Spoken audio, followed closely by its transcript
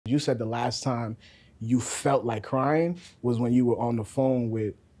You said the last time you felt like crying was when you were on the phone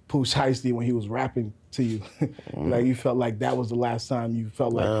with Pooh Shiesty when he was rapping to you. Like you felt like that was the last time you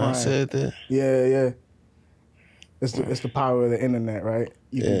felt like crying. I said that. Yeah, yeah. It's the power of the internet, right?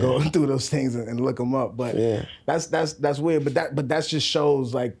 You can go through those things and look them up, but that's weird. But that just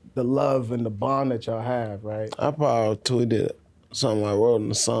shows like the love and the bond that y'all have, right? I probably tweeted something I wrote in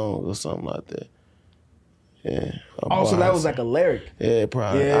the song or something like that. Yeah. Also, that was like a lyric. Yeah,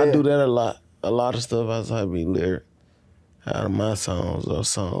 probably. Yeah. I do that a lot. A lot of stuff outside be lyric out of my songs or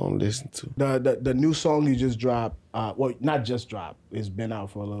song I listen to. The new song you just dropped, well, not just dropped, it's been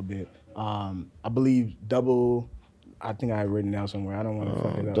out for a little bit. I believe I think I had written it down somewhere. I don't want to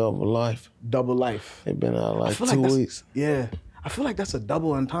fuck it up. Double Life. Double Life. It been out like 2 weeks. Yeah. I feel like that's a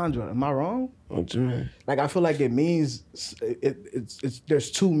double entendre. Am I wrong? What you mean? Like I feel like it means it's there's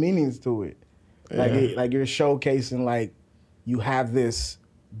two meanings to it. Like you're showcasing like you have this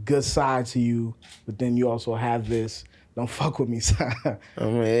good side to you, but then you also have this don't fuck with me side. I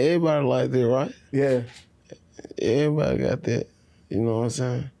mean, everybody like that, right? Yeah. Everybody got that. You know what I'm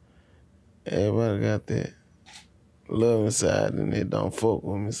saying? Everybody got that love inside and they don't fuck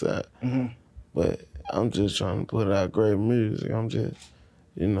with me side. But I'm just trying to put out great music. I'm just,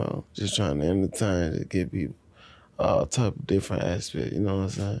 just trying to entertain, to get people all type of different aspects, you know what I'm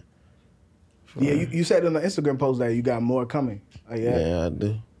saying? Yeah, you said in the Instagram post that you got more coming. Yeah, I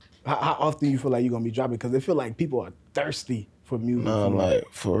do. How often you feel like you're going to be dropping? Because they feel like people are thirsty for music. No, like,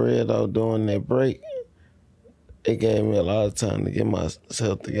 for real though, during that break, it gave me a lot of time to get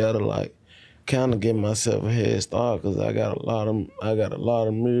myself together, like, kind of get myself a head start, because I got a lot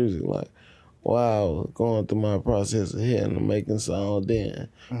of music, like, while I was going through my process of hearing and making songs then.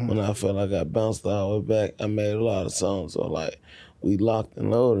 When I felt like I bounced all the way back, I made a lot of songs. So, like, we locked and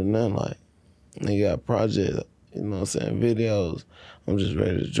loaded, and then, like, they got projects, you know what I'm saying, videos. I'm just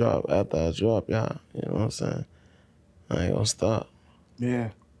ready to drop after I drop, y'all. You know what I'm saying? I ain't gonna stop.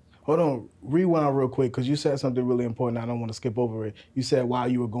 Yeah. Hold on, rewind real quick, because you said something really important. I don't want to skip over it. You said while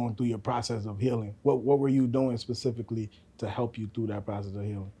you were going through your process of healing, what were you doing specifically to help you through that process of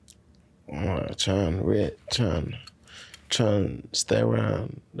healing? Trying to stay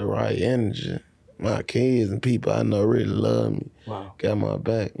around the right energy. My kids and people I know really love me. Wow. Got my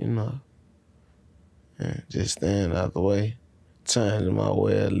back, And just staying out the way, changing my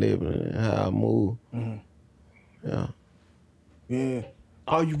way of living and how I move. Yeah. Yeah.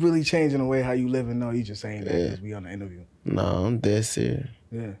 Are you really changing the way how you live? And no, you just saying that because we on the interview. No, I'm dead serious.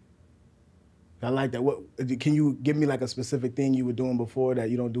 Yeah. I like that. What can you give me like a specific thing you were doing before that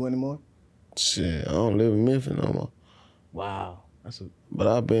you don't do anymore? Shit, I don't live in Memphis no more. Wow. But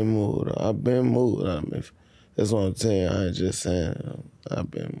I've been moved. I've been moved out of Memphis. That's what I'm saying. I ain't just saying.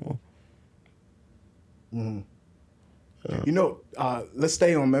 I've been moved. Let's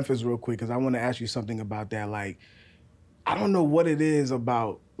stay on Memphis real quick because I want to ask you something about that. Like, I don't know what it is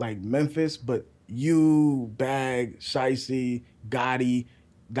about like Memphis, but you, Bagg, Shiesty, Gotti,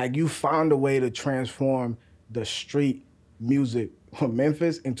 like you found a way to transform the street music from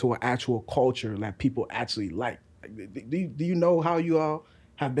Memphis into an actual culture that people actually like. Do you know how you all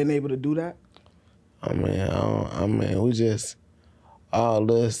have been able to do that? I mean, we just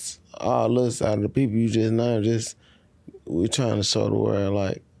all us out of the people you just named, we trying to show the world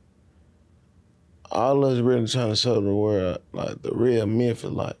like all us really trying to show the world like the real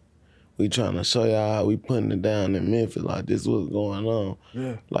Memphis, like we trying to show y'all how we putting it down in Memphis, like this what's going on.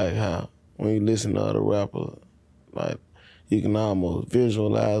 Yeah. Like how when you listen to other rappers, like you can almost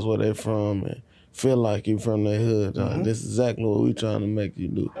visualize where they from and feel like you from their hood. This is exactly what we trying to make you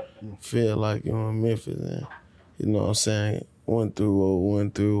do. Feel like you're in Memphis and, you know what I'm saying, went through what we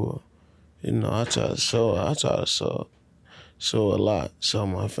went through. I try to show a lot, show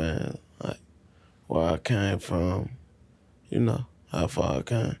my fans, like, where I came from, how far I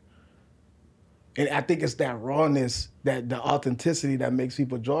came. And I think it's that rawness, that the authenticity that makes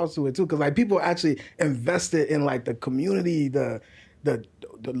people draw to it too. Cause like people actually invested in like the community, the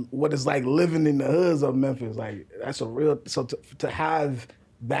what it's like living in the hoods of Memphis. Like that's a real, so to have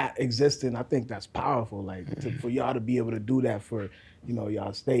that existing, I think that's powerful. Like for y'all to be able to do that for,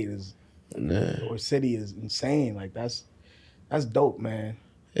 y'all state or city is insane. Like that's dope, man.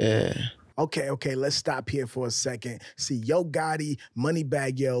 Yeah. Okay, let's stop here for a second. See, Yo Gotti,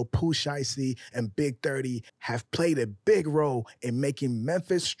 Moneybagg Yo, Pooh Shiesty, and Big 30 have played a big role in making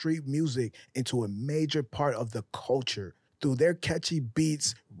Memphis street music into a major part of the culture. Through their catchy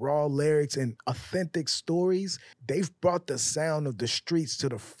beats, raw lyrics, and authentic stories, they've brought the sound of the streets to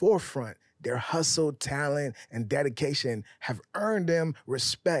the forefront. Their hustle, talent, and dedication have earned them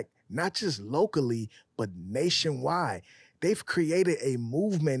respect, not just locally, but nationwide. they've created a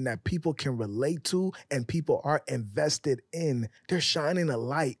movement that people can relate to and people are invested in. They're shining a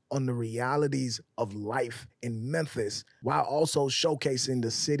light on the realities of life in Memphis while also showcasing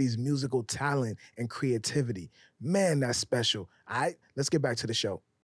the city's musical talent and creativity. Man, that's special. All right, let's get back to the show.